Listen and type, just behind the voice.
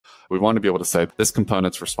We want to be able to say this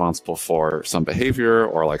component's responsible for some behavior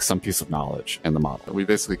or like some piece of knowledge in the model. We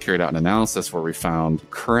basically carried out an analysis where we found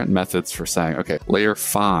current methods for saying, okay, layer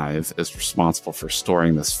 5 is responsible for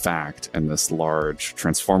storing this fact in this large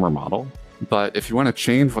transformer model. But if you want to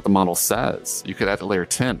change what the model says, you could edit layer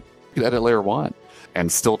 10, you could edit layer 1 and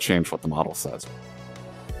still change what the model says.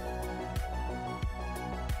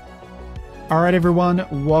 All right, everyone.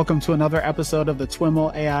 Welcome to another episode of the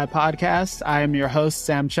TWIML AI podcast. I am your host,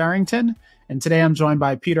 Sam Charrington, and today I'm joined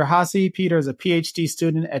by Peter Hase. Peter is a PhD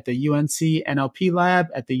student at the UNC NLP lab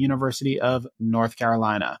at the University of North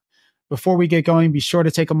Carolina. Before we get going, be sure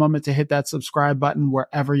to take a moment to hit that subscribe button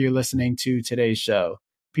wherever you're listening to today's show.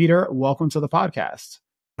 Peter, welcome to the podcast.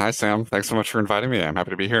 Hi, Sam. Thanks so much for inviting me. I'm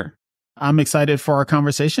happy to be here. I'm excited for our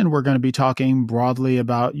conversation. We're going to be talking broadly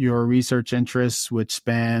about your research interests, which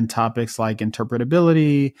span topics like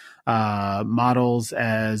interpretability, models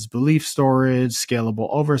as belief storage, scalable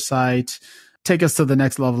oversight. Take us to the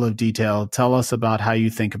next level of detail. Tell us about how you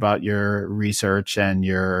think about your research and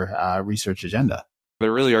your research agenda.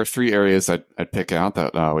 There really are three areas I'd pick out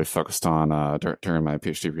that we focused on during my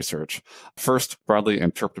PhD research. First, broadly,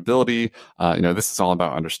 interpretability. This is all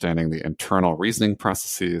about understanding the internal reasoning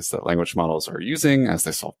processes that language models are using as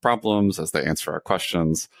they solve problems, as they answer our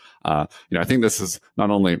questions. I think this is not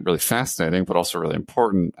only really fascinating, but also really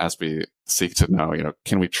important as we seek to know,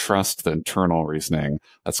 can we trust the internal reasoning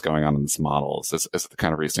that's going on in these models? Is it the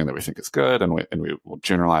kind of reasoning that we think is good, and we will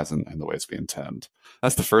generalize in the ways we intend?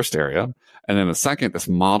 That's the first area. And then the second, this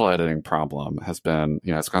model editing problem has been,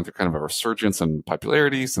 it's gone through kind of a resurgence in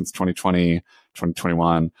popularity since 2020,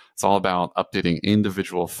 2021. It's all about updating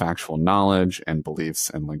individual factual knowledge and beliefs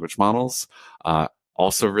in language models.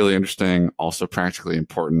 Also really interesting, also practically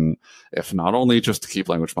important, if not only just to keep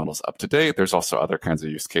language models up to date, there's also other kinds of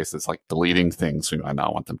use cases like deleting things we might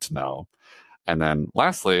not want them to know. And then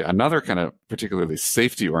lastly, another kind of particularly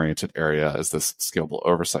safety-oriented area is this scalable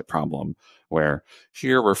oversight problem, where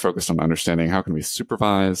here we're focused on understanding how can we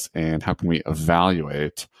supervise and how can we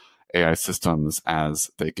evaluate AI systems as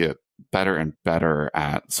they get better and better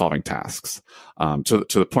at solving tasks, to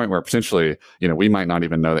the point where potentially, we might not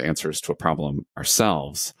even know the answers to a problem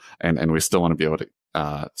ourselves, and we still want to be able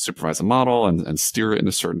to supervise a model and steer it in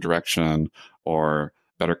a certain direction, or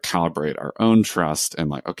better calibrate our own trust and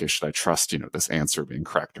like, okay, should I trust, this answer being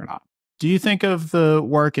correct or not? Do you think of the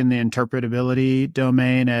work in the interpretability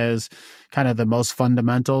domain as kind of the most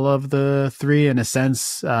fundamental of the three? In a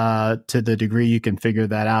sense, to the degree you can figure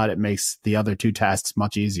that out, it makes the other two tasks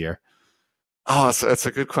much easier. Oh, it's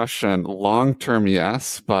a good question. Long-term,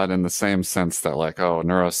 yes, but in the same sense that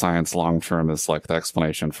neuroscience long-term is like the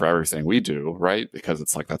explanation for everything we do, right? Because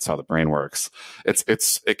it's like, that's how the brain works.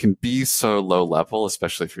 It can be so low level,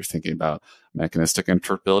 especially if you're thinking about mechanistic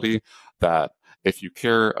interpretability, that if you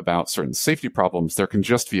care about certain safety problems, there can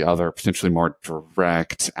just be other potentially more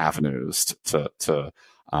direct avenues to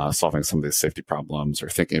solving some of these safety problems, or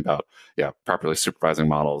thinking about, properly supervising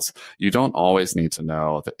models. You don't always need to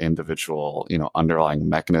know the individual, underlying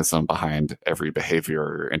mechanism behind every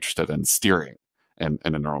behavior you're interested in steering in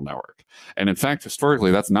a neural network. And in fact,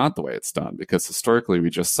 historically, that's not the way it's done, because historically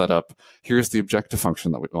we just set up, here's the objective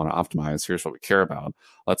function that we want to optimize. Here's what we care about.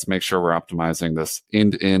 Let's make sure we're optimizing this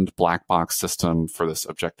end-to-end black box system for this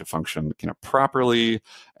objective function, properly.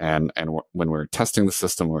 And when we're testing the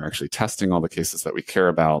system, we're actually testing all the cases that we care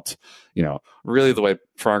about. Really the way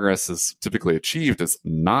progress is typically achieved is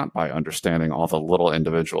not by understanding all the little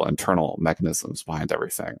individual internal mechanisms behind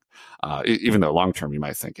everything, even though long-term you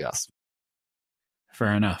might think yes.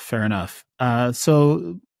 Fair enough.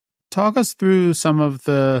 So talk us through some of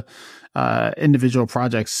the individual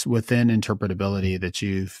projects within interpretability that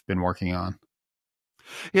you've been working on.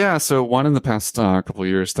 Yeah, so one in the past couple of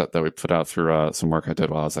years that we put out through some work I did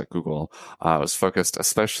while I was at Google was focused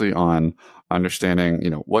especially on understanding,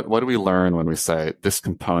 what do we learn when we say this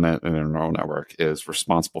component in a neural network is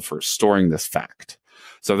responsible for storing this fact.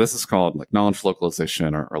 So this is called like knowledge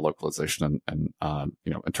localization or localization and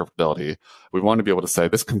interpretability. We want to be able to say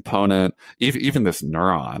this component, even this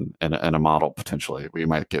neuron in a model, potentially, we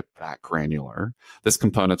might get that granular. This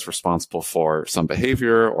component's responsible for some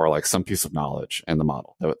behavior or like some piece of knowledge in the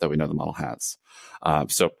model that we know the model has.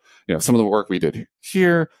 So some of the work we did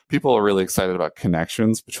here, people are really excited about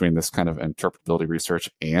connections between this kind of interpretability research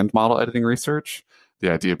and model editing research.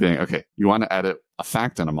 The idea being, okay, you want to edit a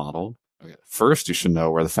fact in a model. Okay, first, you should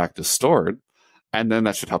know where the fact is stored, and then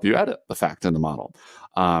that should help you edit the fact in the model.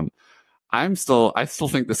 I still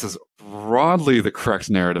think this is broadly the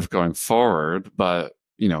correct narrative going forward, but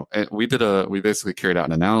we basically carried out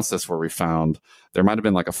an analysis where we found there might have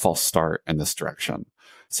been like a false start in this direction.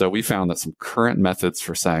 So we found that some current methods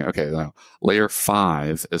for saying, okay, layer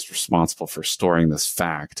 5 is responsible for storing this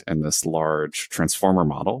fact in this large transformer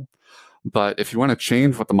model. But if you want to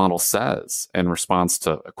change what the model says in response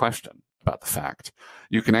to a question about the fact,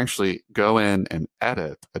 you can actually go in and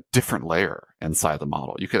edit a different layer inside the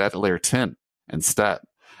model. You could edit layer 10 instead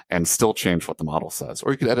and still change what the model says.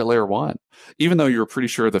 Or you could edit layer 1, even though you're pretty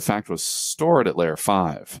sure the fact was stored at layer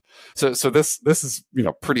 5. So this is,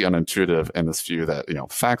 pretty unintuitive in this view that,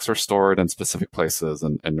 facts are stored in specific places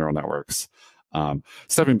in neural networks.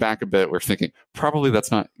 Stepping back a bit, we're thinking probably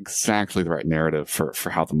that's not exactly the right narrative for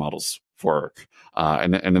how the models work.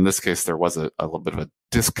 And in this case, there was a little bit of a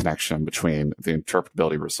disconnection between the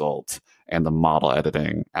interpretability result and the model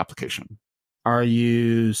editing application. Are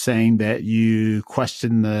you saying that you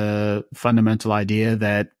question the fundamental idea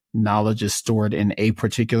that knowledge is stored in a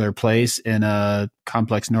particular place in a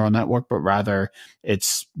complex neural network, but rather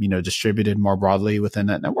it's, distributed more broadly within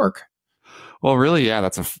that network? Well, really, yeah,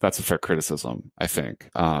 that's a fair criticism, I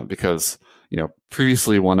think, because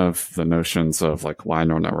previously one of the notions of like why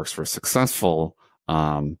neural networks were successful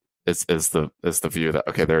is the view that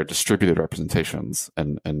there are distributed representations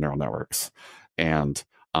in neural networks, and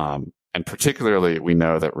particularly we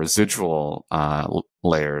know that residual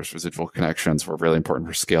layers, residual connections, were really important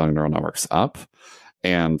for scaling neural networks up,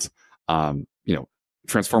 and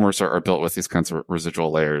transformers are built with these kinds of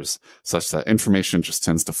residual layers such that information just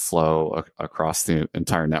tends to flow across the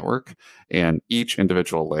entire network. And each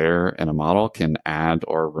individual layer in a model can add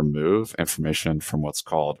or remove information from what's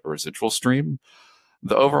called a residual stream.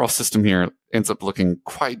 The overall system here ends up looking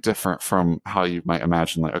quite different from how you might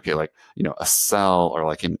imagine, a cell or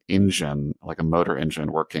like an engine, like a motor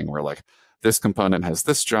engine working, where like this component has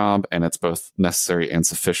this job and it's both necessary and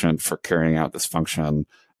sufficient for carrying out this function.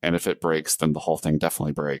 And if it breaks, then the whole thing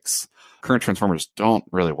definitely breaks. Current transformers don't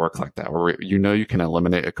really work like that, where you can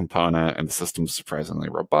eliminate a component and the system's surprisingly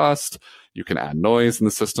robust. You can add noise and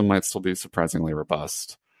the system might still be surprisingly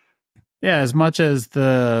robust. Yeah, as much as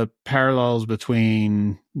the parallels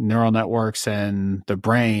between neural networks and the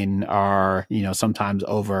brain are, sometimes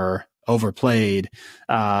overplayed,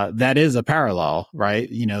 that is a parallel, right?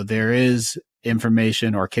 There is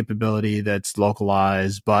information or capability that's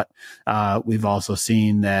localized, but we've also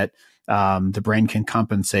seen that the brain can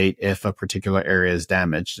compensate if a particular area is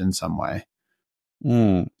damaged in some way.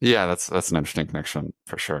 Yeah, that's an interesting connection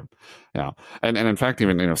for sure. Yeah, and in fact,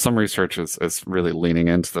 even some research is really leaning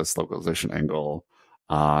into this localization angle,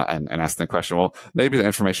 and asking the question, well, maybe the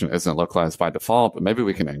information isn't localized by default, but maybe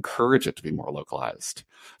we can encourage it to be more localized.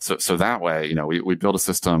 So that way, we build a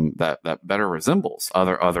system that better resembles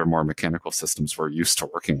other more mechanical systems we're used to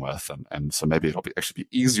working with, and so maybe it'll actually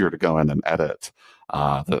be easier to go in and edit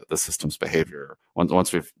the system's behavior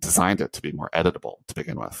once we've designed it to be more editable to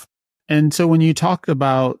begin with. And so when you talk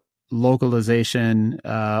about localization,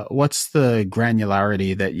 what's the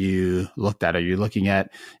granularity that you looked at? Are you looking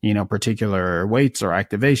at, particular weights or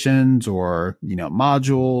activations or,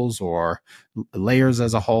 modules or layers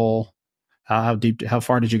as a whole? How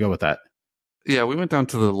far did you go with that? Yeah, we went down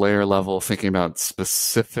to the layer level, thinking about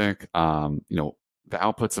specific, the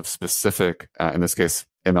outputs of specific, in this case,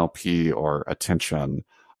 MLP or attention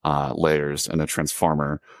layers in a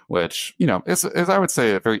transformer, which, is I would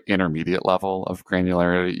say a very intermediate level of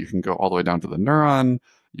granularity. You can go all the way down to the neuron.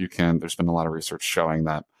 There's been a lot of research showing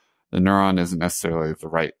that the neuron isn't necessarily the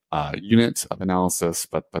right unit of analysis,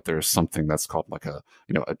 but there's something that's called like a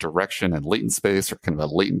direction and latent space, or kind of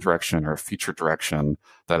a latent direction or a feature direction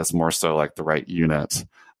that is more so like the right unit.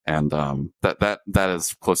 And that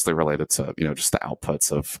is closely related to just the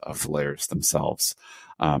outputs of the layers themselves.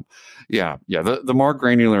 The more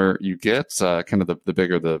granular you get, kind of the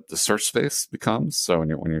bigger the search space becomes. So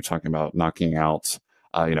when you're talking about knocking out,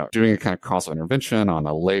 doing a kind of causal intervention on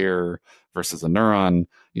a layer versus a neuron,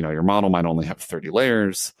 your model might only have 30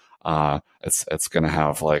 layers. It's going to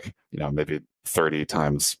have maybe 30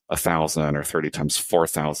 times 1,000 or 30 times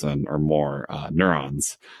 4,000 or more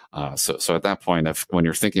neurons. So at that point, when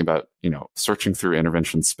you're thinking about searching through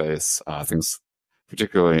intervention space, things,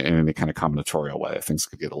 particularly in any kind of combinatorial way, things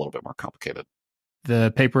could get a little bit more complicated.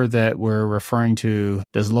 The paper that we're referring to,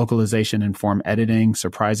 does localization inform editing,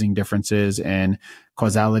 surprising differences in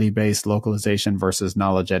causality-based localization versus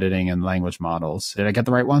knowledge editing and language models? Did I get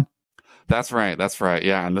the right one? That's right.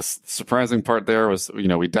 Yeah. And this surprising part there was,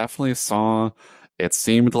 we definitely saw, it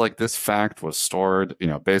seemed like this fact was stored,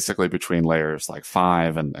 basically between layers like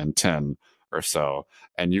 5 and 10 or so.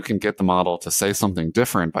 And you can get the model to say something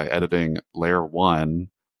different by editing layer 1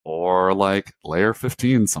 or like layer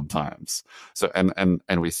 15 sometimes. So, and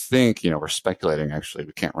we think, we're speculating, actually,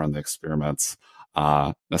 we can't run the experiments,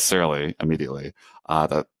 necessarily immediately.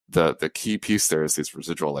 The key piece there is these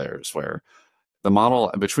residual layers where the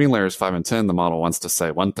model between layers 5 and 10, the model wants to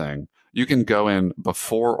say one thing. You can go in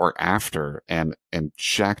before or after and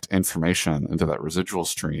inject information into that residual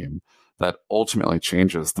stream that ultimately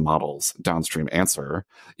changes the model's downstream answer,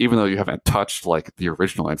 even though you haven't touched like the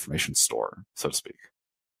original information store, so to speak.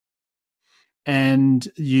 And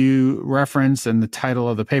you reference, and the title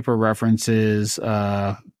of the paper references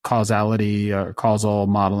causality or causal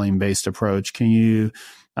modeling based approach. Can you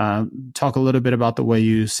talk a little bit about the way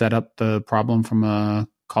you set up the problem from a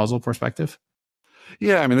causal perspective?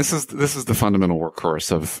 Yeah, I mean, this is the fundamental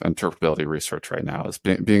workhorse of interpretability research right now, is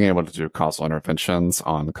being able to do causal interventions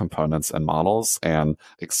on components and models and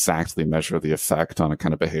exactly measure the effect on a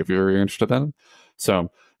kind of behavior you're interested in. So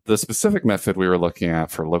the specific method we were looking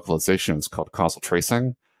at for localization is called causal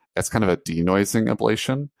tracing. It's kind of a denoising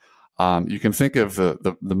ablation. You can think of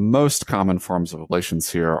the most common forms of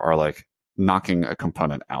ablations here are like knocking a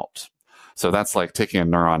component out. So that's like taking a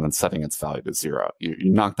neuron and setting its value to 0. You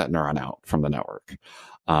knock that neuron out from the network.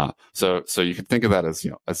 So you could think of that as,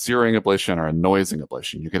 a zeroing ablation or a noising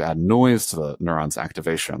ablation. You could add noise to the neuron's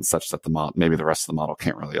activation such that maybe the rest of the model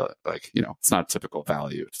can't really it's not a typical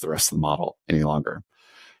value to the rest of the model any longer.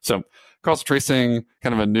 So causal tracing,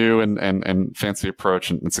 kind of a new and fancy approach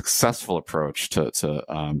and successful approach to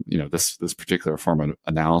this particular form of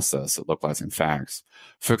analysis at localizing facts,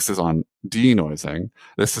 focuses on denoising.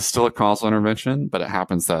 This is still a causal intervention, but it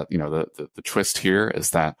happens that the twist here is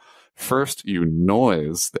that first you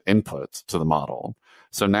noise the input to the model.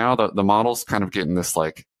 So now the model's kind of getting this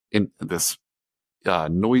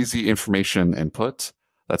noisy information input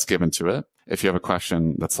that's given to it. If you have a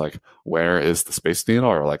question that's like, where is the Space Needle?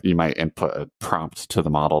 Or like you might input a prompt to the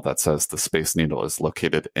model that says the Space Needle is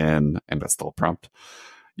located in, and that's the whole prompt.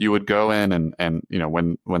 You would go in and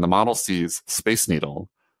when the model sees Space Needle,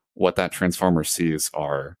 what that transformer sees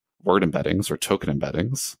are word embeddings or token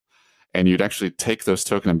embeddings. And you'd actually take those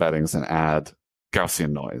token embeddings and add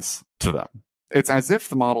Gaussian noise to them. It's as if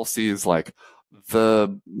the model sees like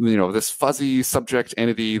this fuzzy subject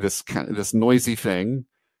entity, this noisy thing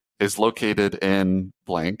is located in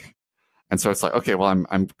blank. And so it's like, okay, well,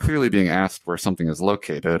 I'm clearly being asked where something is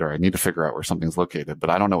located, or I need to figure out where something's located,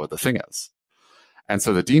 but I don't know what the thing is. And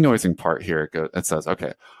so the denoising part here, it says,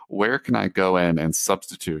 okay, where can I go in and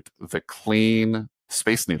substitute the clean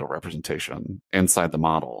Space Needle representation inside the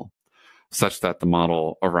model such that the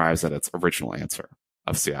model arrives at its original answer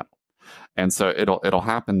of Seattle? And so it'll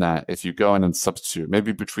happen that if you go in and substitute,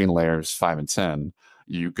 maybe between layers 5 and 10,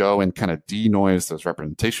 you go and kind of denoise those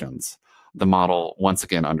representations, the model once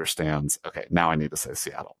again understands, okay, now I need to say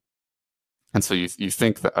Seattle. And so you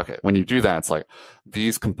think that, okay, when you do that, it's like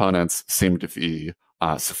these components seem to be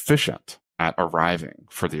sufficient at arriving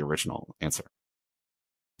for the original answer.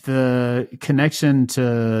 The connection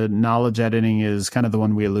to knowledge editing is kind of the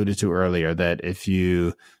one we alluded to earlier, that if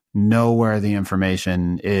you know where the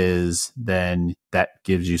information is, then that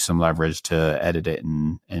gives you some leverage to edit it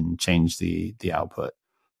and change the output.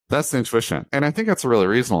 That's the intuition. And I think that's a really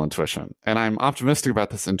reasonable intuition. And I'm optimistic about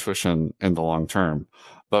this intuition in the long term.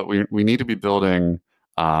 But we need to be building,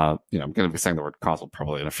 I'm going to be saying the word causal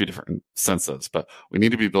probably in a few different senses, but we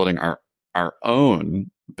need to be building our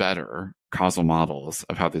own better causal models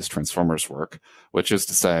of how these transformers work, which is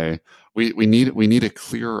to say we need a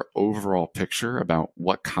clear overall picture about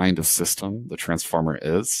what kind of system the transformer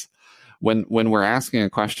is. When we're asking a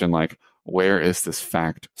question like, where is this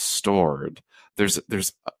fact stored? There's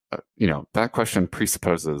that question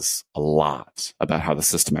presupposes a lot about how the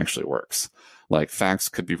system actually works. Like facts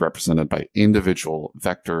could be represented by individual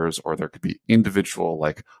vectors, or there could be individual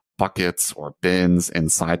like buckets or bins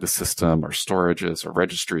inside the system, or storages or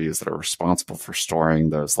registries that are responsible for storing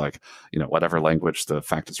those, whatever language the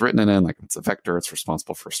fact is written in. Like if it's a vector, it's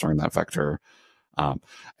responsible for storing that vector. And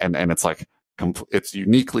it's like, it's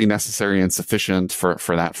uniquely necessary and sufficient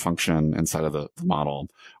for that function inside of the model,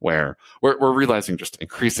 where we're realizing just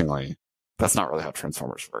increasingly that's not really how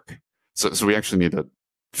transformers work. So we actually need to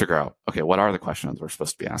figure out, okay, what are the questions we're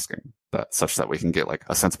supposed to be asking such that we can get like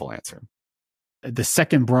a sensible answer. The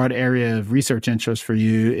second broad area of research interest for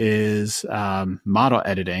you is model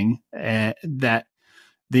editing, and that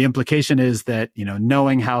the implication is that,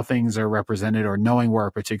 knowing how things are represented or knowing where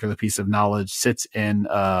a particular piece of knowledge sits in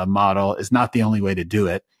a model is not the only way to do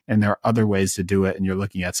it. And there are other ways to do it. And you're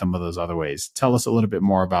looking at some of those other ways. Tell us a little bit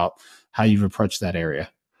more about how you've approached that area.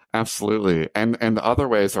 Absolutely. And the other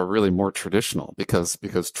ways are really more traditional, because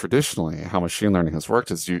traditionally how machine learning has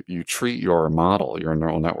worked is you treat your model, your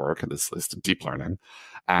neural network, at least deep learning,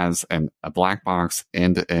 as a black box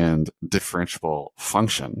end-to-end differentiable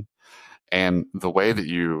function. And the way that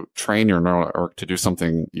you train your neural network to do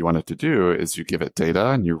something you want it to do is you give it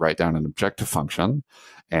data and you write down an objective function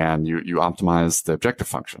and you optimize the objective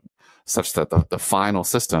function such that the final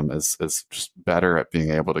system is just better at being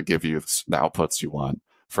able to give you the outputs you want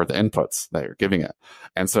for the inputs that you're giving it.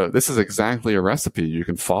 And so this is exactly a recipe you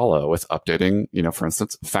can follow with updating, for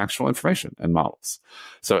instance, factual information in models.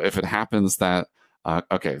 So if it happens that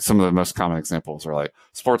some of the most common examples are like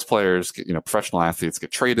sports players, professional athletes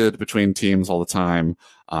get traded between teams all the time.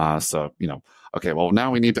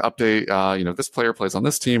 Now we need to update, this player plays on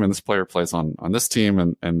this team and this player plays on this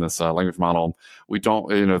team and this language model. We don't,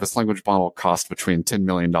 this language model costs between $10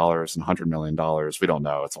 million and $100 million. We don't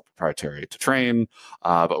know. It's all proprietary to train.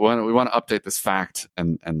 But when we want to update this fact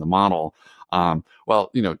and the model,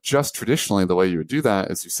 just traditionally, the way you would do that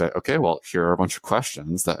is you say, okay, well, here are a bunch of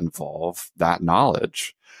questions that involve that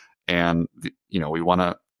knowledge. And, we want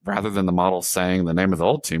to, rather than the model saying the name of the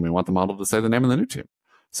old team, we want the model to say the name of the new team.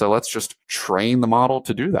 So let's just train the model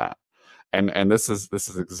to do that. And this is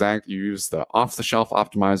exact. You use the off-the-shelf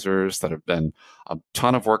optimizers that have been a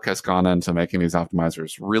ton of work has gone into making these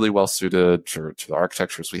optimizers really well suited to the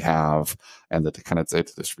architectures we have and the kind of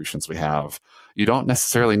data distributions we have. You don't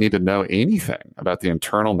necessarily need to know anything about the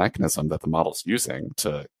internal mechanism that the model's using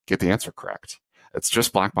to get the answer correct. It's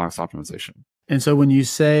just black box optimization. And so when you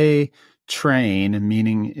say train,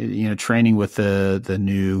 meaning, training with the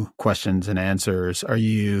new questions and answers, are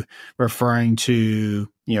you referring to,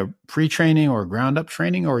 pre-training or ground up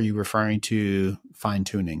training, or are you referring to fine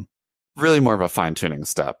tuning? Really more of a fine tuning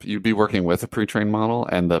step. You'd be working with a pre-trained model,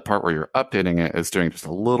 and the part where you're updating it is doing just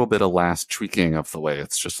a little bit of last tweaking of the way.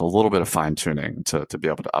 It's just a little bit of fine tuning to be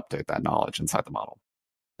able to update that knowledge inside the model.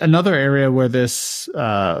 Another area where this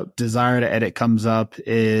desire to edit comes up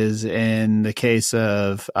is in the case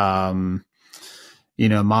of,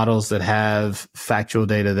 models that have factual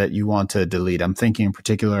data that you want to delete. I'm thinking in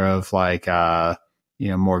particular of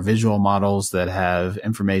more visual models that have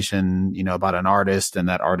information, about an artist, and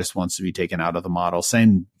that artist wants to be taken out of the model.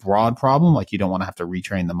 Same broad problem, like you don't want to have to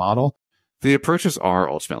retrain the model. The approaches are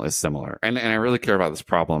ultimately similar. And I really care about this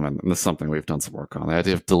problem, and this is something we've done some work on. The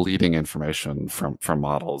idea of deleting information from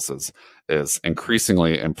models is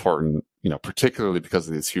increasingly important, particularly because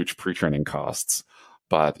of these huge pre-training costs.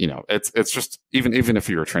 But, it's just, even if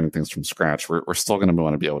you were training things from scratch, we're still going to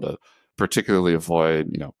want to be able to particularly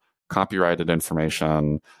avoid, copyrighted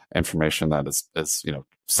information that is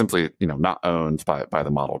simply, not owned by the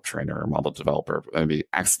model trainer or model developer, maybe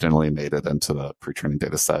accidentally made it into the pre-training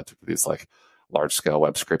data set, these like large scale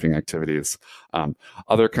web scraping activities.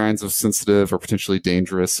 Other kinds of sensitive or potentially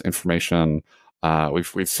dangerous information.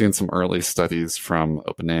 We've seen some early studies from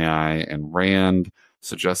OpenAI and RAND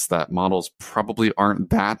suggest that models probably aren't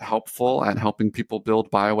that helpful at helping people build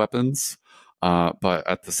bioweapons. But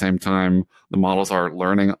at the same time, the models are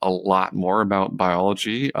learning a lot more about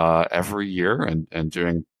biology every year and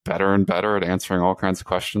doing better and better at answering all kinds of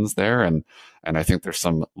questions there. And I think there's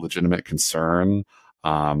some legitimate concern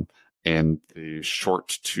in the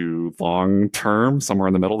short to long term, somewhere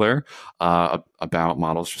in the middle there, about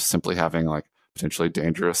models just simply having like potentially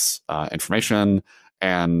dangerous information.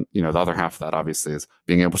 And, the other half of that obviously is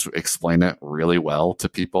being able to explain it really well to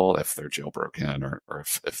people if they're jailbroken or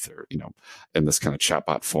if they're, in this kind of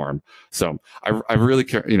chatbot form. So I really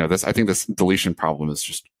care, I think this deletion problem is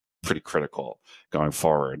just pretty critical going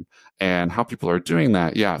forward. And how people are doing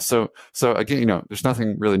that. Yeah. So again, there's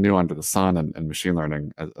nothing really new under the sun in machine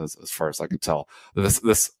learning as far as I can tell.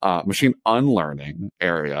 This machine unlearning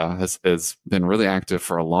area has been really active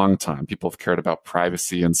for a long time. People have cared about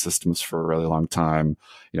privacy in systems for a really long time.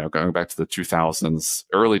 Going back to the 2000s,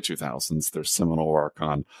 early 2000s, there's seminal work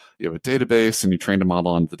on, you have a database and you trained a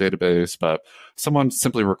model on the database, but someone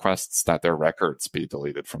simply requests that their records be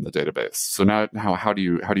deleted from the database. So now how do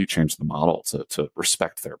you change the model to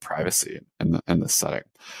respect their privacy in this setting?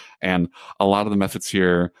 And a lot of the methods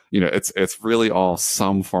here, it's really all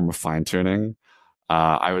some form of fine tuning.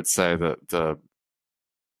 I would say that the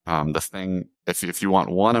thing, if you want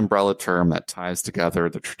one umbrella term that ties together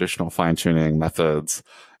the traditional fine tuning methods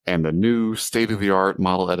and the new state of the art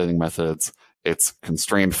model editing methods, it's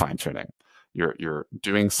constrained fine tuning. You're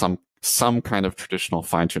doing some kind of traditional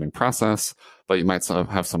fine tuning process, but you might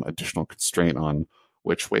have some additional constraint on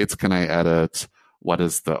which weights can I edit. What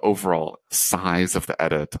is the overall size of the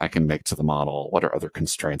edit I can make to the model? What are other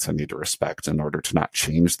constraints I need to respect in order to not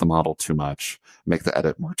change the model too much, make the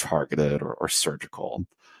edit more targeted or surgical?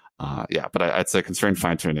 But I'd say constrained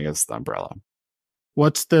fine-tuning is the umbrella.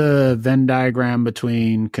 What's the Venn diagram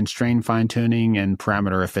between constrained fine-tuning and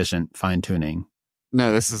parameter-efficient fine-tuning?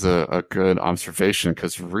 No, this is a good observation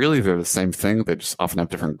because really they're the same thing. They just often have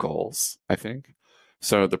different goals, I think.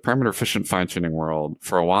 So the parameter efficient fine-tuning world,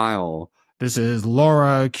 for a while, This is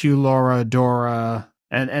LoRa, QLoRa, Dora,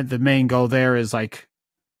 and the main goal there is like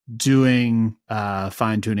doing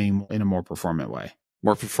fine tuning in a more performant way.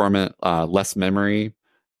 more performant, less memory,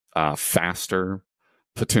 faster,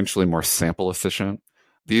 potentially more sample efficient.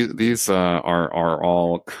 These are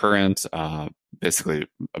all current, basically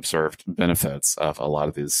observed benefits of a lot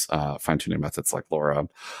of these fine-tuning methods like LoRa.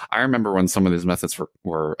 I remember when some of these methods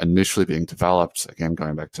were initially being developed, again,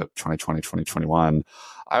 going back to 2020, 2021,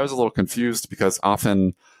 I was a little confused because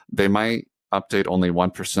often they might update only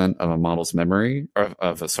 1% of a model's memory, or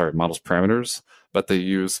model's parameters, but they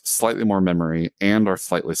use slightly more memory and are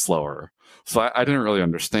slightly slower. So I didn't really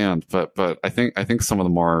understand, but I think some of the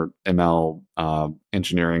more ML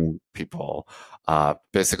engineering people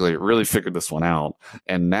basically really figured this one out,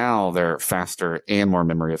 and now they're faster and more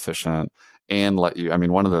memory efficient, and let you. I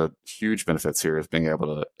mean, one of the huge benefits here is being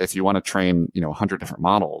able to, if you want to train 100 different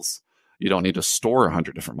models, you don't need to store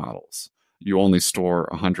 100 different models. You only store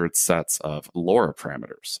 100 sets of LoRa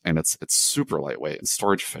parameters, and it's super lightweight and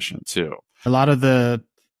storage efficient too. A lot of the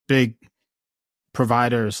big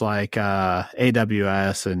providers like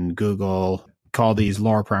AWS and Google call these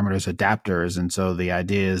LoRa parameters adapters. And so the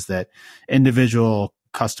idea is that individual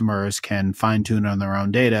customers can fine tune on their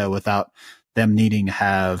own data without them needing to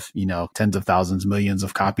have, tens of thousands, millions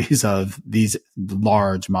of copies of these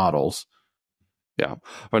large models. Yeah.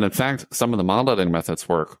 But in fact, some of the model editing methods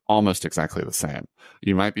work almost exactly the same.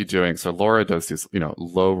 You might be doing, so LoRa does these,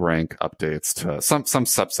 low rank updates to some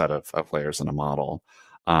subset of layers in a model.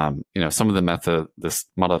 Some of this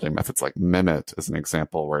model editing methods like Mimit is an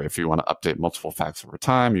example where if you want to update multiple facts over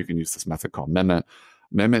time, you can use this method called Mimit.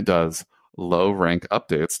 Mimit does low rank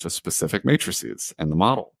updates to specific matrices in the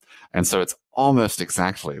model. And so it's almost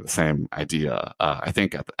exactly the same idea, I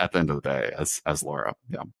think, at the end of the day as LoRa.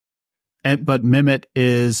 Yeah. But Mimit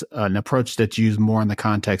is an approach that's used more in the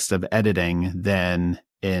context of editing than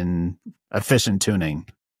in efficient tuning.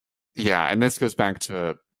 Yeah, and this goes back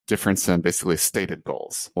to difference in basically stated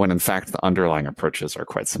goals, when in fact the underlying approaches are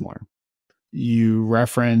quite similar. You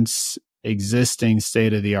reference existing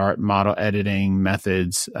state-of-the-art model editing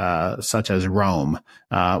methods such as Roam.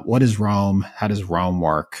 What is Roam? How does Roam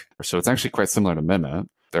work? So it's actually quite similar to Mimit.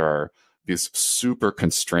 There are these super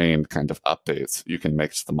constrained kind of updates you can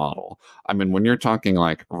make to the model. I mean, when you're talking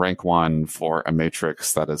like rank 1 for a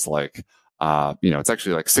matrix that is like, it's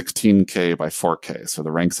actually like 16K by 4K. So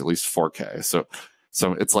the rank's at least 4K. So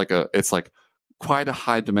it's like quite a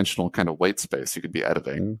high dimensional kind of weight space you could be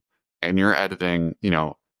editing, and you're editing,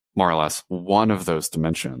 more or less one of those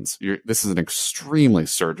dimensions. This is an extremely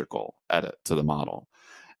surgical edit to the model.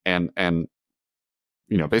 And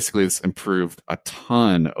basically it's improved a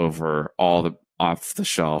ton over all the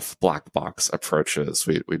off-the-shelf black box approaches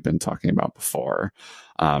we've been talking about before,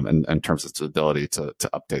 in terms of its ability to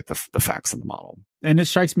update the facts in the model. And it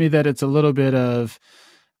strikes me that it's a little bit of,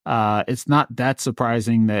 it's not that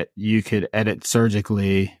surprising that you could edit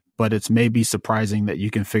surgically, but it's maybe surprising that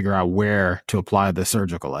you can figure out where to apply the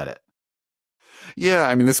surgical edit. Yeah,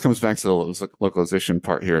 I mean, this comes back to the localization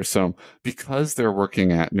part here. So because they're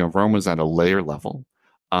working at, Roam was at a layer level.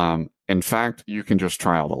 In fact, you can just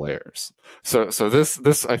try all the layers. So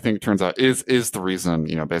this I think turns out is the reason,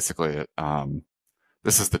 basically,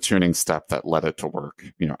 this is the tuning step that led it to work,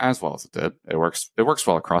 as well as it did. It works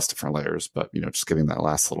well across different layers, but, just getting that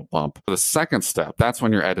last little bump. The second step, that's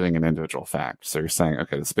when you're editing an individual fact. So you're saying,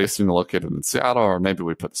 okay, the Space Needle located in Seattle, or maybe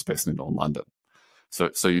we put the Space Needle in London.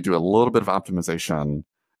 So you do a little bit of optimization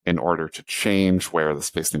in order to change where the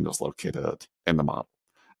Space Needle is located in the model.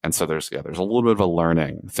 And so there's a little bit of a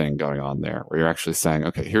learning thing going on there where you're actually saying,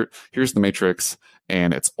 okay, here's the matrix,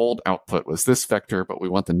 and its old output was this vector, but we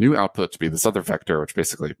want the new output to be this other vector, which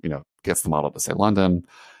basically, gets the model to say London.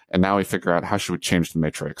 And now we figure out how should we change the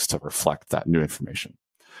matrix to reflect that new information.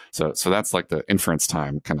 So that's like the inference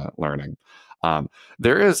time kind of learning.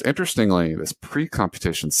 There is, interestingly, this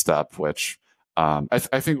pre-computation step, which I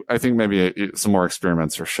think maybe some more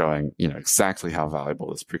experiments are showing, exactly how valuable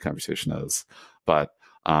this pre-computation is. But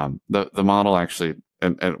the model actually,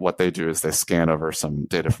 and what they do is they scan over some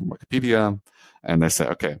data from Wikipedia, and they say,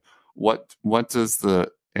 okay, what does the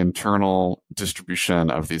internal distribution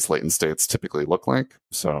of these latent states typically look like?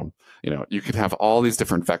 So, you could have all these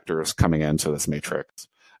different vectors coming into this matrix,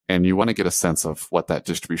 and you want to get a sense of what that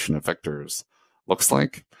distribution of vectors looks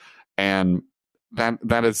like. And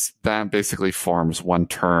that basically forms one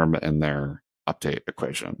term in their update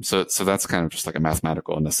equation. So that's kind of just like a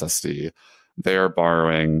mathematical necessity. They're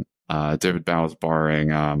borrowing David Bao is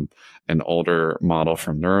borrowing an older model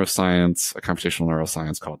from neuroscience, a computational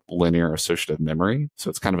neuroscience called linear associative memory.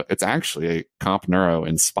 So it's actually a comp neuro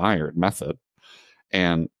inspired method.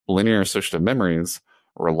 And linear associative memories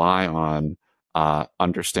rely on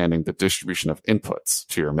understanding the distribution of inputs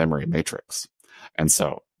to your memory matrix. And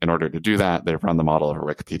so in order to do that, they run the model over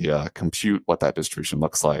Wikipedia, compute what that distribution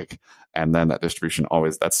looks like, and then that distribution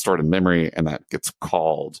that's stored in memory, and that gets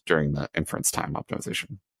called during the inference time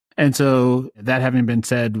optimization. And so that having been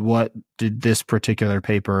said, what did this particular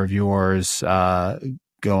paper of yours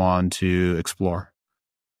go on to explore?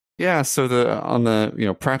 Yeah, so on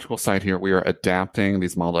the practical side here, we are adapting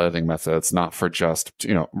these model editing methods not for just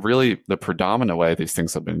really the predominant way these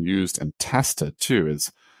things have been used and tested too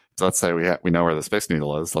is, so let's say we know where the Space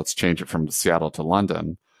Needle is. Let's change it from Seattle to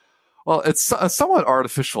London. Well, it's a somewhat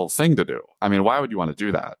artificial thing to do. I mean, why would you want to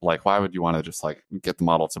do that? Like, why would you want to just get the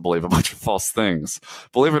model to believe a bunch of false things?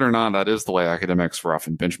 Believe it or not, that is the way academics were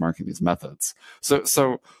often benchmarking these methods.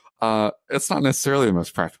 So it's not necessarily the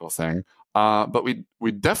most practical thing. But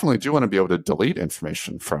we definitely do want to be able to delete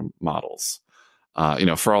information from models,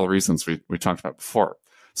 for all the reasons we talked about before.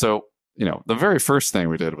 So, the very first thing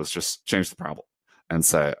we did was just change the problem and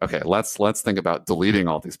say, okay, let's think about deleting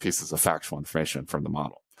all these pieces of factual information from the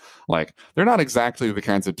model. Like, they're not exactly the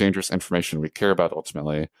kinds of dangerous information we care about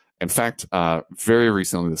ultimately. In fact, very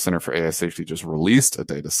recently, the Center for AI Safety just released a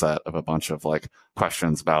data set of a bunch of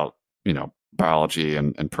questions about, biology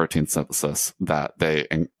and protein synthesis that they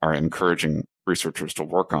are encouraging researchers to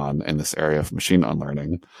work on in this area of machine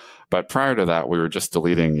unlearning. But prior to that, we were just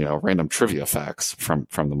deleting, random trivia facts from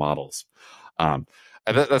the models. And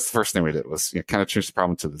that's the first thing we did was kind of change the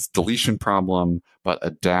problem to this deletion problem, but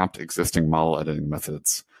adapt existing model editing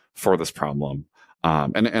methods for this problem.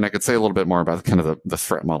 And I could say a little bit more about kind of the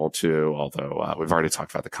threat model too, although we've already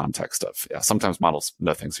talked about the context of, sometimes models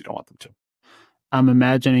know things you don't want them to. I'm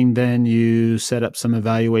imagining then you set up some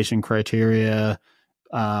evaluation criteria,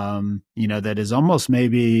 that is almost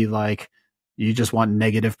maybe like you just want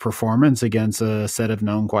negative performance against a set of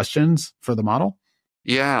known questions for the model.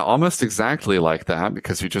 Yeah, almost exactly like that,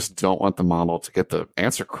 because you just don't want the model to get the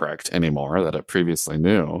answer correct anymore that it previously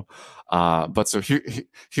knew. But so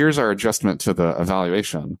here's our adjustment to the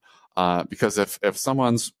evaluation. Because if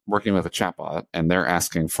someone's working with a chatbot and they're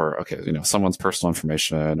asking for, someone's personal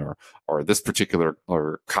information or this particular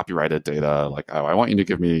or copyrighted data, like, oh, I want you to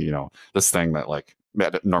give me, this thing that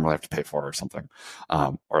I'd normally have to pay for or something,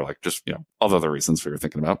 or just, all the other reasons we were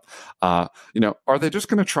thinking about, are they just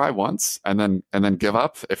going to try once and then give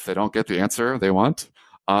up if they don't get the answer they want?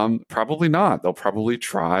 Probably not. They'll probably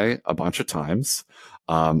try a bunch of times.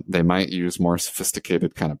 They might use more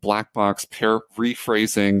sophisticated kind of black box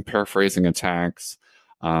paraphrasing attacks.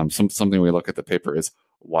 Something we look at the paper is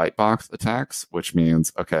white box attacks, which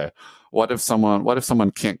means, okay, what if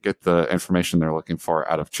someone can't get the information they're looking for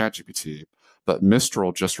out of ChatGPT, but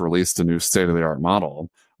Mistral just released a new state-of-the-art model,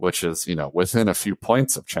 which is, within a few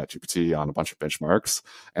points of ChatGPT on a bunch of benchmarks.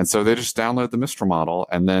 And so they just download the Mistral model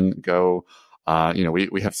and then go,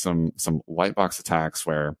 we have some white box attacks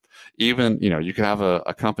where even, you could have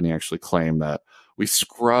a company actually claim that we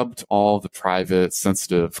scrubbed all the private,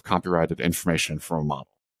 sensitive, copyrighted information from a model.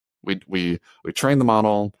 We trained the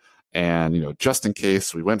model, and just in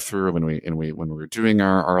case we went through when we were doing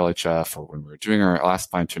our RLHF or when we were doing our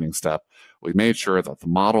last fine-tuning step, we made sure that the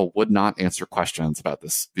model would not answer questions about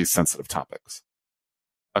these sensitive topics.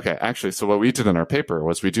 Okay, actually, so what we did in our paper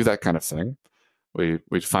was we do that kind of thing. We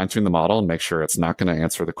fine-tune the model and make sure it's not going to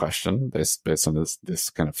answer the question based on this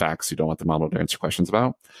kind of facts you don't want the model to answer questions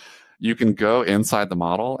about. You can go inside the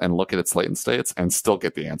model and look at its latent states and still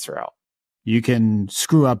get the answer out. You can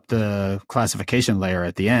screw up the classification layer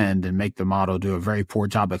at the end and make the model do a very poor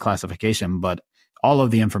job at classification, but all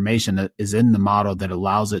of the information that is in the model that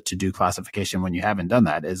allows it to do classification when you haven't done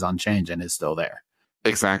that is unchanged and is still there.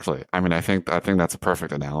 Exactly. I mean, I think that's a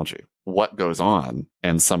perfect analogy. What goes on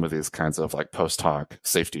in some of these kinds of post hoc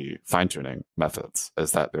safety fine-tuning methods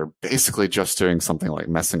is that they're basically just doing something like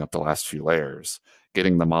messing up the last few layers,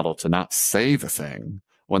 getting the model to not say the thing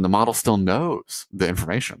when the model still knows the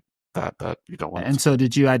information that you don't want. And so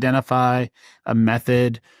did you identify a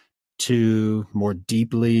method to more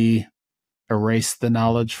deeply erase the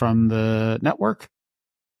knowledge from the network?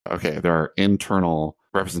 Okay, there are internal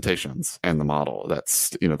representations in the model that's,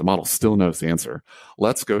 the model still knows the answer.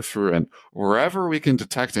 Let's go through and wherever we can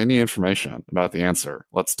detect any information about the answer,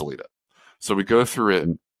 let's delete it. So we go through it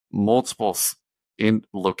in multiple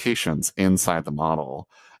locations inside the model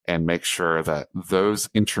and make sure that those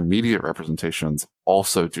intermediate representations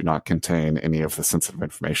also do not contain any of the sensitive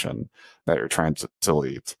information that you're trying to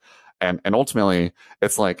delete. And ultimately,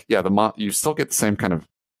 it's like, yeah, you still get the same kind of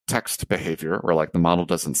text behavior where like the model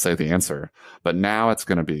doesn't say the answer, but now it's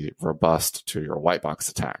going to be robust to your white box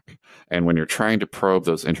attack. And when you're trying to probe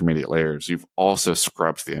those intermediate layers, you've also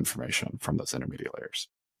scrubbed the information from those intermediate layers.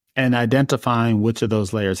 And identifying which of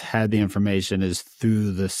those layers had the information is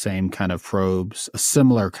through the same kind of probes, a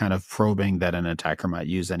similar kind of probing that an attacker might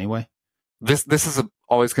use anyway. This is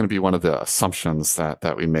always going to be one of the assumptions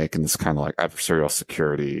that we make in this kind of like adversarial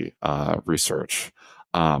security research.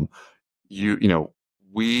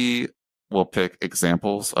 We will pick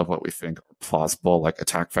examples of what we think are plausible, like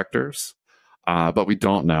attack vectors, but we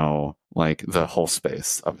don't know like the whole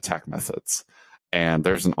space of attack methods. And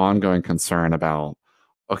there's an ongoing concern about,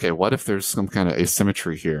 okay, what if there's some kind of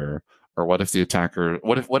asymmetry here, or what if the attacker,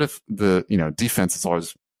 what if the defense is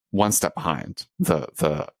always one step behind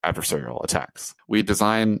the adversarial attacks? We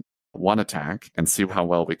design one attack and see how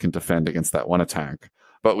well we can defend against that one attack,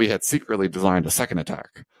 but we had secretly designed a second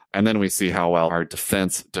attack. And then we see how well our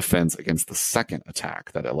defense defends against the second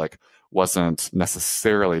attack that it like wasn't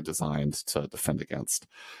necessarily designed to defend against.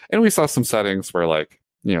 And we saw some settings where like,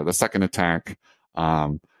 the second attack,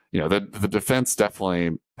 the defense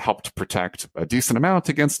definitely helped protect a decent amount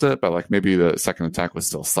against it, but like maybe the second attack was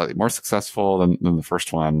still slightly more successful than the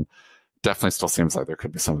first one. Definitely still seems like there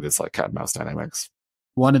could be some of these like cat and mouse dynamics.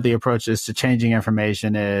 One of the approaches to changing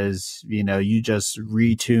information is, you just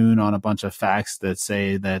retune on a bunch of facts that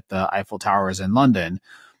say that the Eiffel Tower is in London.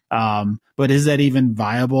 But is that even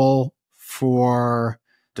viable for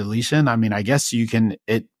deletion? I mean, I guess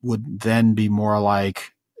it would then be more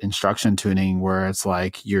like instruction tuning, where it's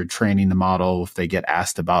like you're training the model, if they get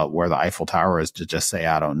asked about where the Eiffel Tower is, to just say,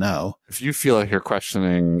 I don't know. If you feel like you're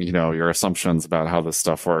questioning, your assumptions about how this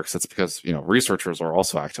stuff works, it's because, researchers are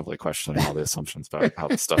also actively questioning all the assumptions about how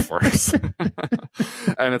this stuff works.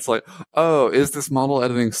 And it's like, oh, is this model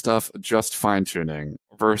editing stuff just fine tuning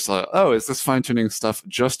versus, oh, is this fine tuning stuff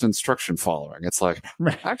just instruction following? It's like,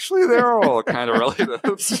 actually, they're all kind of related.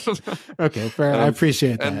 Okay, fair. I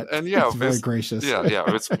appreciate that. And yeah, it's very gracious. Yeah.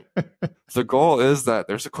 The goal is that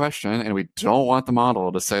there's a question, and we don't want the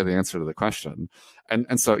model to say the answer to the question.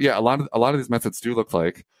 And so, yeah, a lot of these methods do look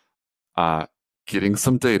like getting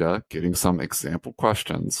some data, getting some example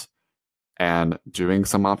questions, and doing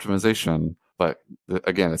some optimization. But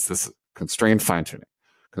again, it's this constrained fine tuning.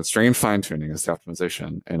 Constrained fine tuning is the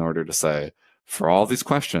optimization in order to say, for all these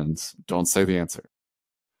questions, don't say the answer.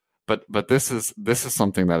 But this is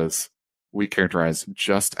something that we characterize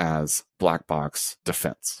just as black box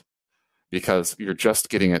defense, because you're just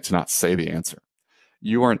getting it to not say the answer.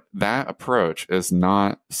 That approach is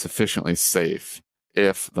not sufficiently safe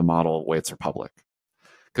if the model weights are public.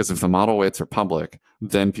 Because if the model weights are public,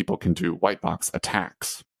 then people can do white box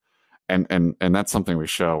attacks. And that's something we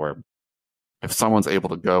show, where if someone's able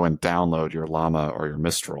to go and download your Llama or your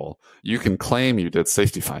Mistral, you can claim you did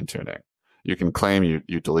safety fine tuning. You can claim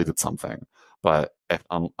you deleted something. But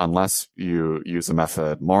unless you use a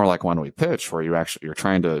method more like one we pitch, where you're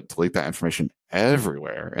trying to delete that information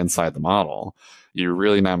everywhere inside the model, you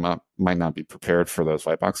really might not be prepared for those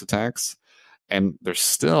white box attacks. And there's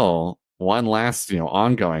still one last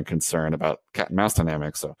ongoing concern about cat and mouse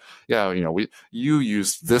dynamics. So yeah, you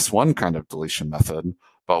used this one kind of deletion method,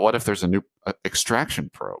 but what if there's a new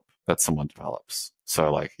extraction probe that someone develops?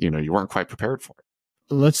 So like you weren't quite prepared for it.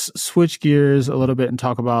 Let's switch gears a little bit and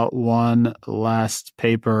talk about one last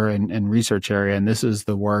paper and research area. And this is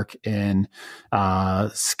the work in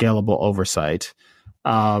scalable oversight,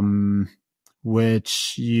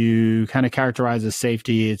 which you kind of characterize as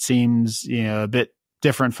safety. It seems, a bit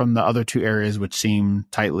different from the other two areas, which seem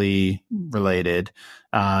tightly related.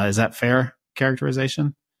 Is that fair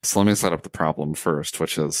characterization? So let me set up the problem first,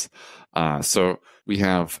 which is, so we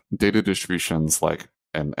have data distributions like,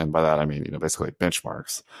 and by that I mean, basically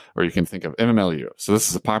benchmarks, or you can think of MMLU. So this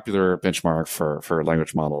is a popular benchmark for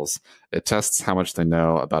language models. It tests how much they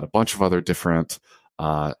know about a bunch of other different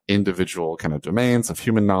individual kind of domains of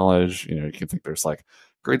human knowledge. You can think there's like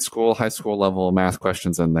grade school, high school level math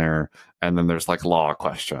questions in there, and then there's like law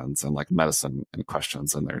questions and like medicine and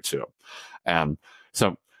questions in there too. And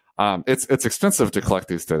so it's expensive to collect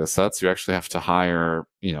these data sets. You actually have to hire,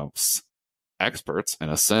 experts in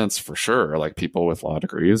a sense, for sure, like people with law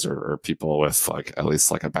degrees or people with like at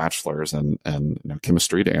least like a bachelor's and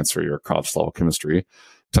chemistry to answer your college level chemistry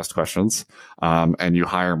test questions. And you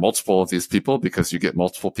hire multiple of these people because you get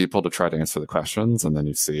multiple people to try to answer the questions. And then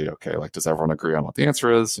you see, okay, like, does everyone agree on what the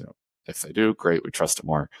answer is? If they do, great, we trust it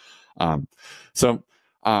more. So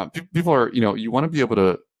people are, you want to be able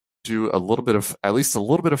to do at least a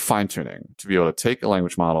little bit of fine tuning to be able to take a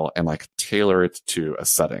language model and like tailor it to a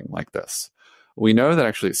setting like this. We know that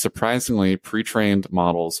actually, surprisingly, pre-trained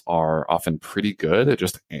models are often pretty good at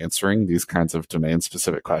just answering these kinds of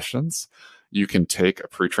domain-specific questions. You can take a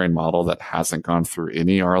pre-trained model that hasn't gone through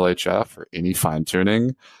any RLHF or any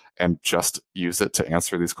fine-tuning and just use it to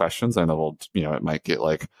answer these questions, and it might get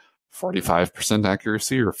like 45%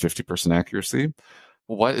 accuracy or 50% accuracy.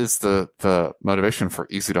 What is the motivation for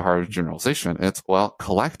easy to hard generalization? It's, well,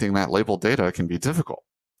 collecting that labeled data can be difficult.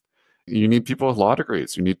 You need people with law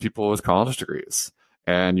degrees. You need people with college degrees.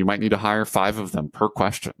 And you might need to hire 5 of them per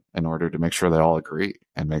question in order to make sure they all agree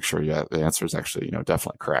and make sure the answer is actually,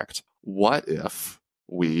 definitely correct. What if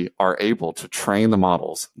we are able to train the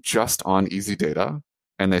models just on easy data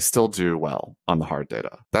and they still do well on the hard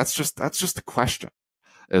data? That's just the question.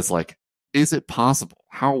 Is like, is it possible?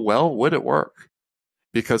 How well would it work?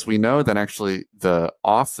 Because we know that actually the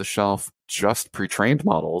off-the-shelf, just pre-trained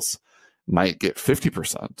models might get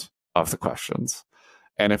 50% of the questions.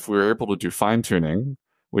 And if we were able to do fine-tuning,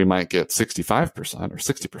 we might get 65% or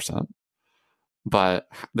 60%. But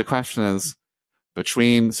the question is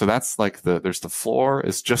so that's like there's the floor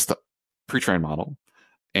is just the pre-trained model.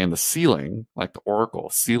 And the ceiling, like the Oracle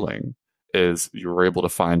ceiling, is you were able to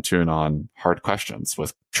fine-tune on hard questions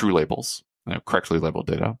with true labels, correctly labeled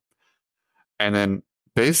data. And then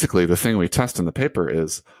basically the thing we test in the paper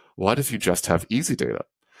is, what if you just have easy data?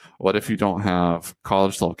 What if you don't have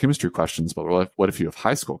college level chemistry questions, but what if you have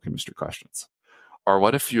high school chemistry questions? Or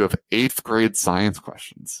what if you have 8th grade science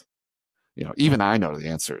questions? Even I know the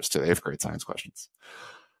answers to the 8th grade science questions.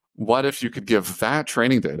 What if you could give that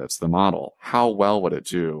training data to the model? How well would it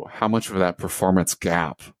do? How much of that performance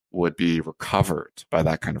gap would be recovered by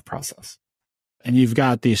that kind of process? And you've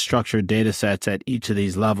got these structured data sets at each of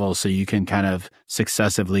these levels, so you can kind of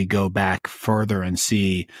successively go back further and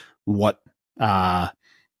see what, how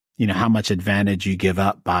much advantage you give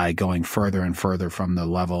up by going further and further from the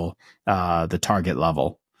level, the target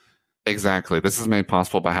level. Exactly. This is made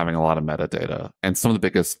possible by having a lot of metadata. And some of the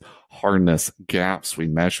biggest hardness gaps we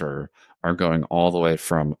measure are going all the way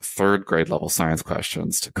from 3rd grade level science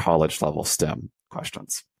questions to college level STEM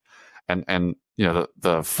questions. And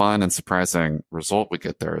the fun and surprising result we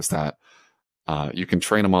get there is that you can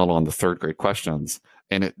train a model on the 3rd grade questions,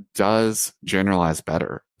 and it does generalize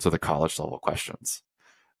better to the college level questions.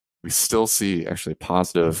 We still see actually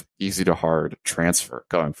positive, easy to hard transfer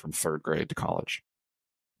going from 3rd grade to college.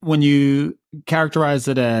 When you characterize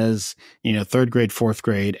it as, 3rd grade, 4th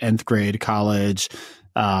grade, nth grade, college,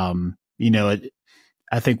 I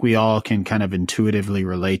think we all can kind of intuitively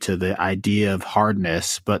relate to the idea of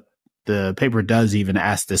hardness, but the paper does even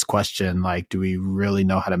ask this question, like, do we really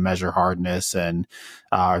know how to measure hardness, and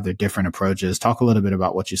are there different approaches? Talk a little bit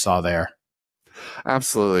about what you saw there.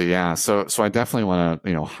 Absolutely, yeah. So I definitely want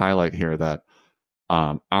to highlight here that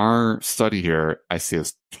our study here I see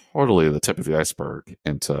as totally the tip of the iceberg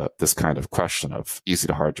into this kind of question of easy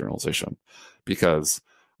to hard generalization, because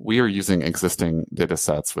we are using existing data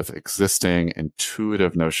sets with existing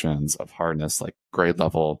intuitive notions of hardness, like grade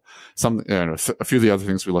level. A few of the other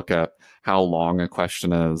things we look at: how long a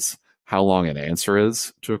question is, how long an answer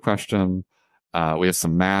is to a question. We have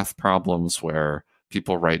some math problems where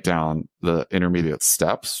people write down the intermediate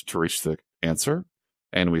steps to reach the answer.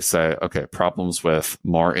 And we say, okay, problems with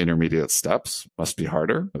more intermediate steps must be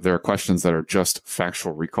harder. There are questions that are just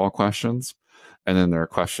factual recall questions. And then there are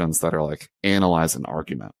questions that are like analyze an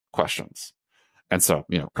argument questions. And so,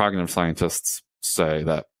 cognitive scientists say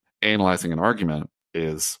that analyzing an argument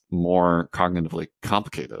is more cognitively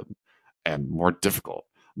complicated and more difficult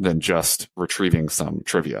than just retrieving some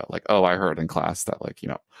trivia. Like, oh, I heard in class that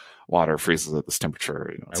water freezes at this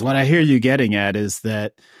temperature. What I hear you getting at is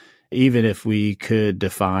that even if we could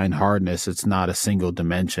define hardness, it's not a single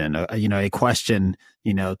dimension. A question,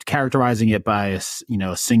 characterizing it by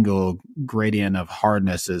a single gradient of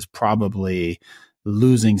hardness is probably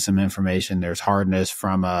losing some information. There's hardness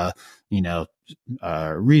from a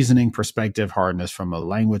reasoning perspective, hardness from a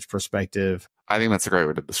language perspective. I think that's a great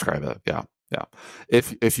way to describe it. Yeah. Yeah.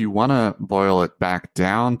 If you want to boil it back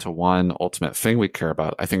down to one ultimate thing we care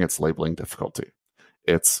about, I think it's labeling difficulty.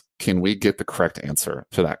 It's, can we get the correct answer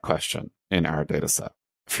to that question in our data set?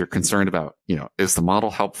 If you're concerned about, is the model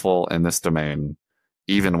helpful in this domain,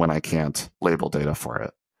 even when I can't label data for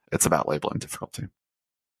it, it's about labeling difficulty.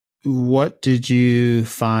 What did you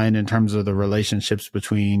find in terms of the relationships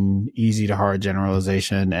between easy to hard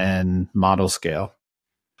generalization and model scale?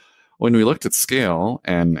 When we looked at scale,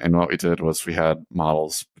 and what we did was we had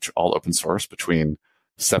models, which are all open source, between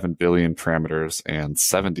 7 billion parameters and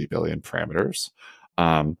 70 billion parameters.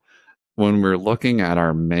 When we're looking at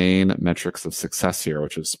our main metrics of success here,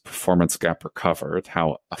 which is performance gap recovered,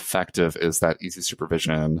 how effective is that easy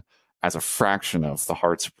supervision as a fraction of the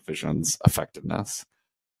hard supervision's effectiveness,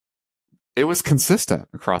 it was consistent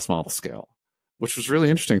across model scale, which was really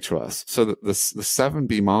interesting to us. So the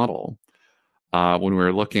 7B model, when we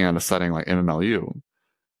were looking at a setting like NMLU,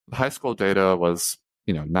 the high school data was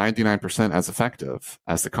 99% as effective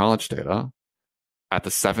as the college data at the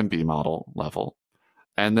 7B model level.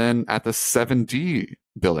 And then at the 7D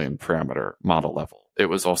billion parameter model level, it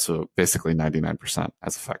was also basically 99%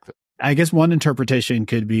 as effective. I guess one interpretation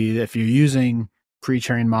could be if you're using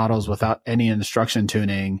pre-trained models without any instruction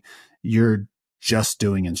tuning, you're just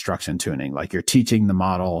doing instruction tuning. Like you're teaching the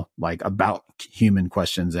model like about human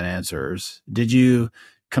questions and answers. Did you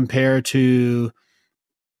compare to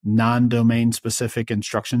non-domain specific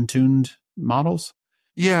instruction tuned models?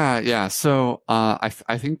 Yeah. So I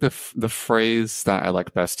think the phrase that I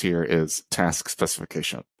like best here is task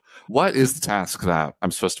specification. What is the task that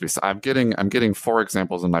I'm supposed to be? I'm getting 4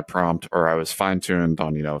 examples in my prompt, or I was fine tuned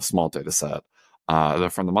on a small data set.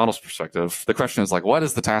 From the model's perspective, the question is like, what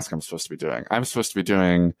is the task I'm supposed to be doing? I'm supposed to be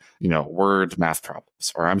doing word math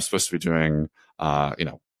problems, or I'm supposed to be doing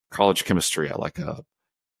college chemistry at like a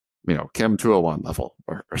Chem 201 level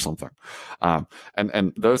or something.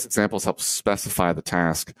 And those examples help specify the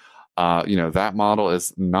task. That model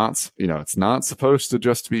is not, it's not supposed to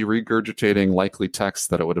just be regurgitating likely text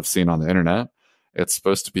that it would have seen on the internet. It's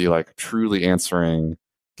supposed to be like truly answering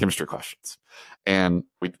chemistry questions. And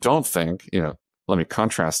we don't think, let me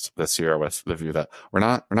contrast this here with the view that we're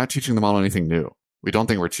not teaching the model anything new. We don't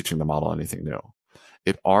think we're teaching the model anything new.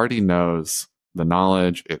 It already knows the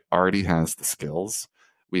knowledge. It already has the skills.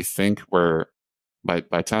 We think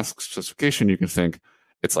by task specification, you can think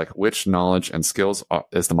it's like which knowledge and skills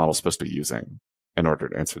is the model supposed to be using in order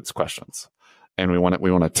to answer these questions. And we want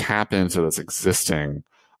to tap into those existing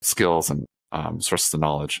skills and sources of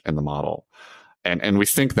knowledge in the model. And we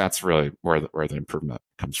think that's really where the improvement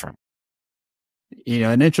comes from.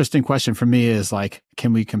 An interesting question for me is like,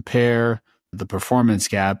 can we compare the performance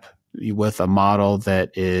gap with a model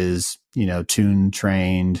that is,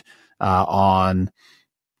 trained on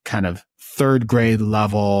kind of 3rd grade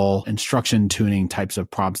level instruction tuning types of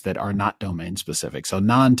prompts that are not domain specific. So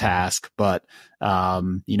non-task, but,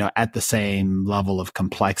 at the same level of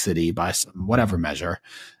complexity by some whatever measure.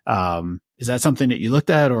 Is that something that you looked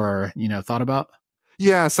at or, thought about?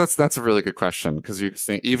 Yeah, so that's a really good question, because you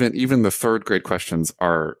think even the 3rd grade questions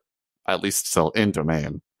are at least still in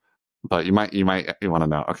domain. But you want to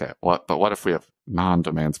know, okay, what if we have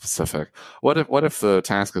non-domain specific? What if the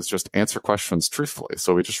task is just answer questions truthfully?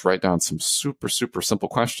 So we just write down some super, super simple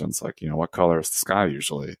questions like, what color is the sky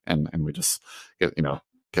usually? And we just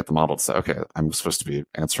get the model to say, okay, I'm supposed to be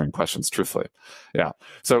answering questions truthfully. Yeah.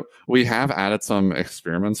 So we have added some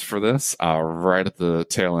experiments for this right at the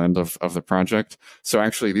tail end of the project. So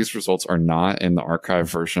actually these results are not in the archive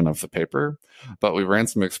version of the paper, but we ran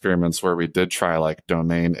some experiments where we did try like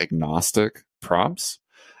domain agnostic prompts.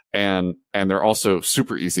 And they're also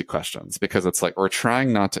super easy questions, because it's like we're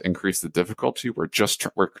trying not to increase the difficulty. We're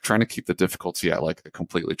trying to keep the difficulty at like a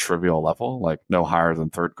completely trivial level, like no higher than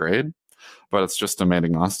 3rd grade. But it's just domain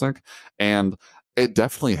agnostic. And it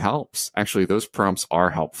definitely helps. Actually, those prompts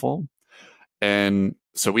are helpful. And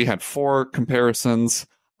so we had 4 comparisons.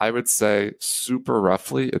 I would say super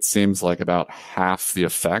roughly, it seems like about half the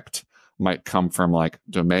effect might come from like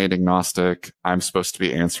domain agnostic, I'm supposed to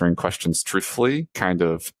be answering questions truthfully kind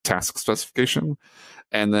of task specification.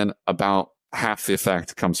 And then about half the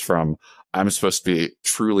effect comes from I'm supposed to be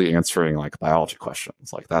truly answering like biology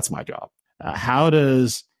questions. Like that's my job. How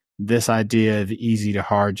does this idea of easy to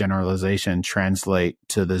hard generalization translate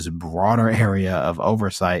to this broader area of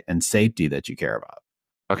oversight and safety that you care about?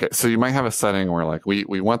 Okay, so you might have a setting where like we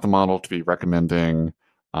want the model to be recommending,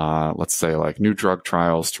 let's say like new drug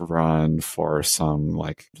trials to run for some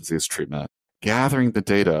like disease treatment. Gathering the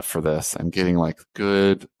data for this and getting like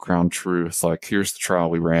good ground truth, like here's the trial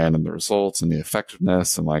we ran and the results and the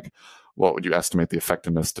effectiveness and like what would you estimate the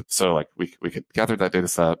effectiveness to? So like we could gather that data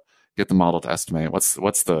set, get the model to estimate what's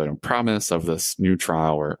the promise of this new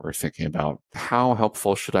trial we're thinking about. How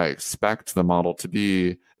helpful should I expect the model to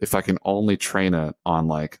be if I can only train it on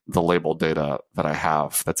like the labeled data that I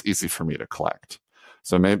have that's easy for me to collect?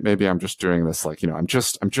 So maybe I'm just doing this like, I'm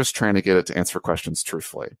just trying to get it to answer questions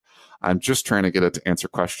truthfully. I'm just trying to get it to answer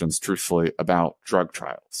questions truthfully about drug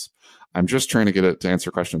trials. I'm just trying to get it to answer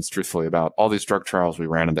questions truthfully about all these drug trials we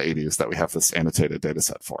ran in the 80s that we have this annotated data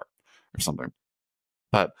set for or something.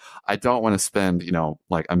 But I don't want to spend,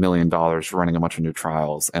 like $1 million running a bunch of new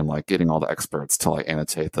trials and like getting all the experts to like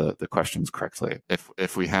annotate the questions correctly.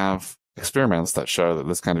 If we have experiments that show that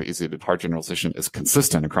this kind of easy to hard generalization is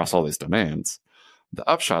consistent across all these domains, the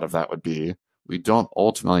upshot of that would be we don't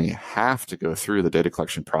ultimately have to go through the data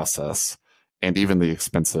collection process and even the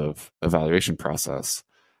expensive evaluation process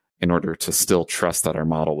in order to still trust that our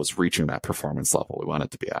model was reaching that performance level we want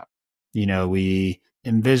it to be at. We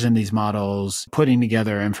envision these models putting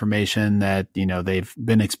together information that, they've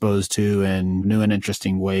been exposed to in new and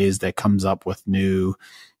interesting ways that comes up with new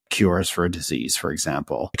cures for a disease, for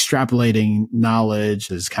example. Extrapolating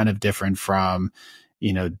knowledge is kind of different from,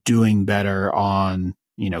 doing better on,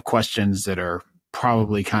 questions that are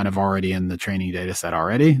probably kind of already in the training data set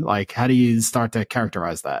already. Like, how do you start to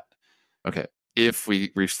characterize that? Okay. If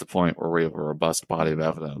we reach the point where we have a robust body of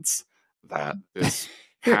evidence that this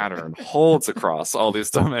pattern holds across all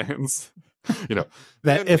these domains,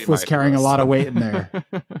 that if was carrying a lot of weight in there.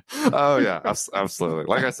 Oh yeah, absolutely.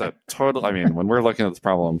 Like I said, totally. I mean, when we're looking at this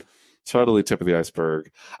problem, totally tip of the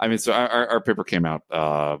iceberg. I mean, so our paper came out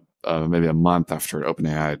maybe a month after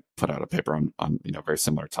OpenAI put out a paper on very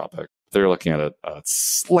similar topic. They're looking at a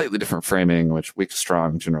slightly different framing, which weak to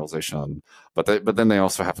strong generalization, but then they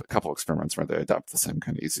also have a couple experiments where they adopt the same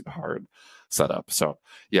kind of easy to hard setup. So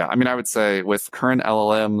yeah, I mean, I would say with current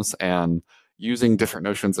LLMs and using different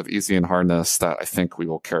notions of easy and hardness that I think we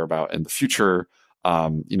will care about in the future,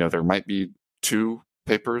 there might be 2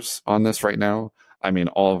 papers on this right now. I mean,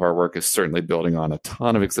 all of our work is certainly building on a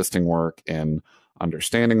ton of existing work in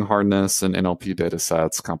understanding hardness in NLP data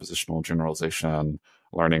sets, compositional generalization,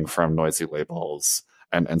 learning from noisy labels,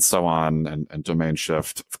 and so on, and domain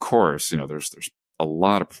shift. Of course, there's a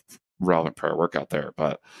lot of relevant prior work out there,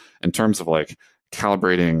 but in terms of like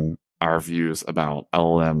calibrating our views about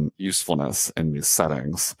LLM usefulness in these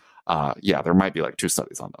settings, there might be like 2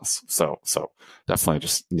 studies on this. So definitely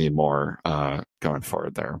just need more going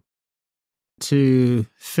forward there. To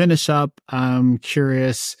finish up, I'm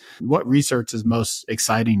curious, what research is most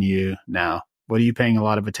exciting you now? What are you paying a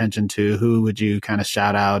lot of attention to? Who would you kind of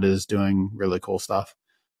shout out as doing really cool stuff?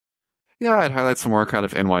 Yeah, I'd highlight some work out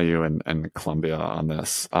of NYU and Columbia on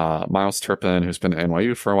this. Miles Turpin, who's been at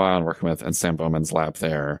NYU for a while and working with, and Sam Bowman's lab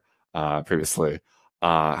there previously,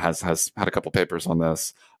 has had a couple papers on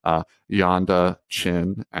this. Yanda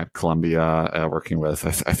Chin at Columbia, working with,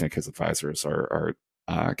 I think his advisors are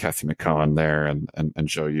Kathy McCohen there and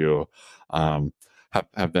Zhou Yu,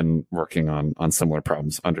 have been working on similar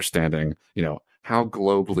problems, understanding, how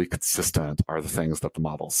globally consistent are the things that the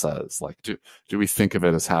model says? Like, do we think of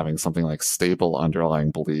it as having something like stable underlying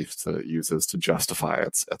beliefs that it uses to justify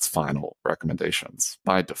its final recommendations?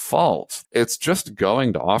 By default, it's just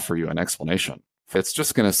going to offer you an explanation. It's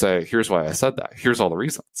just going to say, here's why I said that. Here's all the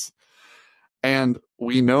reasons. And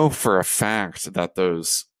we know for a fact that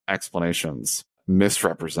those explanations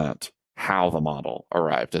misrepresent how the model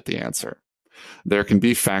arrived at the answer. There can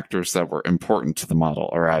be factors that were important to the model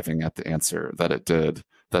arriving at the answer that it did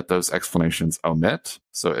that those explanations omit.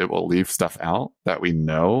 So it will leave stuff out that we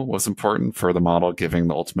know was important for the model giving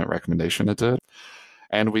the ultimate recommendation it did.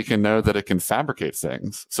 And we can know that it can fabricate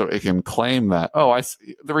things. So it can claim that,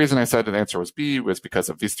 the reason I said an answer was B was because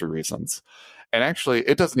of these 3 reasons. And actually,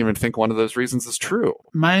 it doesn't even think one of those reasons is true.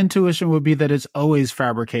 My intuition would be that it's always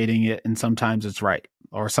fabricating it, and sometimes it's right,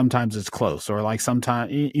 or sometimes it's close, or like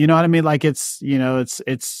sometimes, you know what I mean? Like it's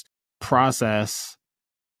process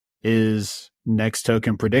is next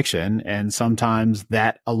token prediction, and sometimes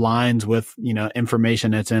that aligns with,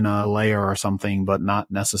 information that's in a layer or something, but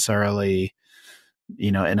not necessarily,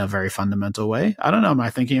 in a very fundamental way. I don't know. Am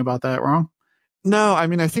I thinking about that wrong? No, I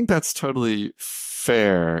mean, I think that's totally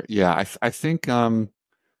fair. Yeah, I think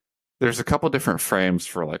there's a couple different frames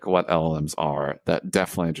for like what LLMs are that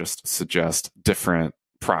definitely just suggest different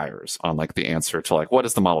priors on like the answer to like what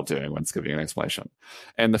is the model doing when it's giving you an explanation.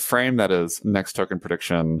 And the frame that is next token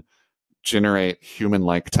prediction, generate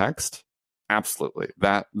human-like text, absolutely.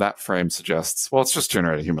 That frame suggests, well, it's just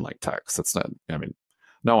generating human-like text. It's not,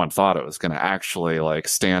 no one thought it was going to actually like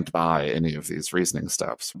stand by any of these reasoning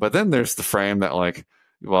steps. But then there's the frame that like,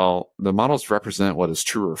 well, the models represent what is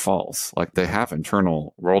true or false. Like they have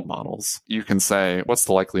internal world models. You can say, what's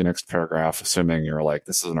the likely next paragraph, assuming you're like,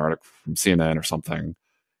 this is an article from CNN or something.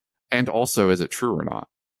 And also, is it true or not?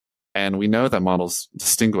 And we know that models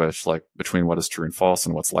distinguish like between what is true and false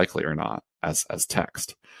and what's likely or not as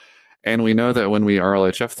text. And we know that when we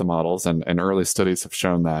RLHF the models, and early studies have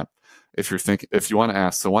shown that if you want to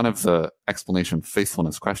ask, so one of the explanation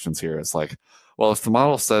faithfulness questions here is like, well, if the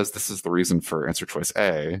model says this is the reason for answer choice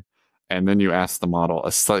A, and then you ask the model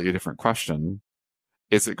a slightly different question,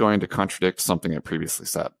 is it going to contradict something it previously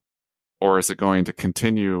said? Or is it going to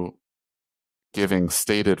continue giving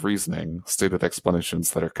stated reasoning, stated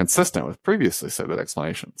explanations that are consistent with previously stated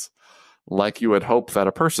explanations? like you would hope that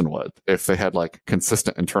a person would if they had like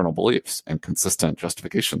consistent internal beliefs and consistent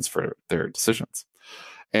justifications for their decisions.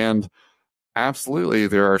 And absolutely,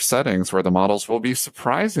 there are settings where the models will be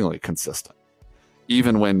surprisingly consistent,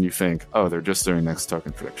 even when you think, oh, they're just doing next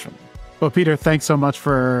token prediction. Well, Peter, thanks so much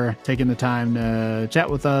for taking the time to chat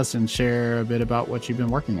with us and share a bit about what you've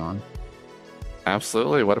been working on.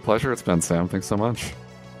 Absolutely. What a pleasure it's been, Sam. Thanks so much.